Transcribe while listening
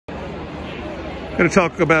Going to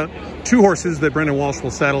talk about two horses that Brendan Walsh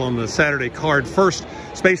will saddle on the Saturday card. First,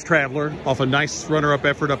 Space Traveler, off a nice runner-up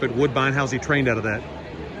effort up at Woodbine. How's he trained out of that?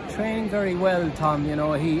 Training very well, Tom. You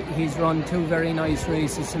know, he's run two very nice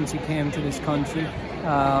races since he came to this country.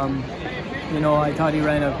 You know, I thought he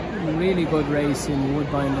ran a really good race in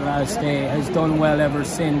Woodbine the last day. Has done well ever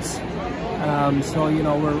since. So you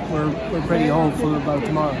know, we're pretty hopeful about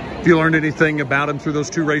tomorrow. Have you learned anything about him through those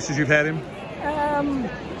two races you've had him?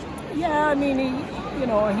 Yeah, I mean,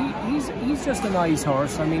 he's just a nice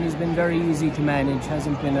horse. I mean, he's been very easy to manage.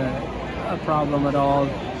 Hasn't been a problem at all.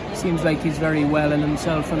 Seems like he's very well in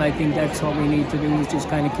himself, and I think that's what we need to do, is just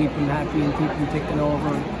kind of keep him happy and keep him ticking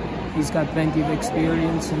over. He's got plenty of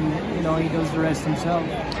experience, and you know, he does the rest himself.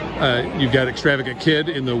 You've got Extravagant Kid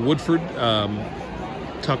in the Woodford.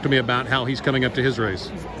 Talk to me about how he's coming up to his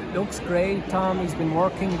race. He looks great, Tom. He's been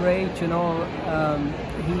working great. You know,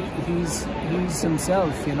 he's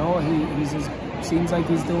himself. You know, seems like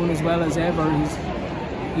he's doing as well as ever.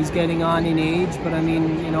 He's getting on in age, but I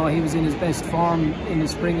mean, you know, he was in his best form in the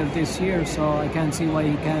spring of this year, so I can't see why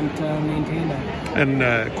he can't maintain that.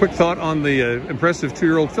 And quick thought on the impressive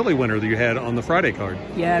 2-year-old filly winner that you had on the Friday card.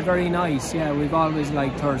 Yeah, very nice. Yeah, we've always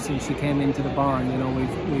liked her since she came into the barn. You know,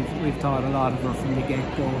 we've thought a lot of her from the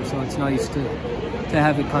get-go, so it's nice to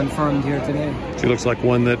have it confirmed here today. She looks like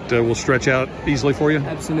one that will stretch out easily for you?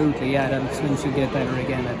 Absolutely, yeah. That swing should get better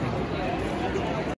again, I think.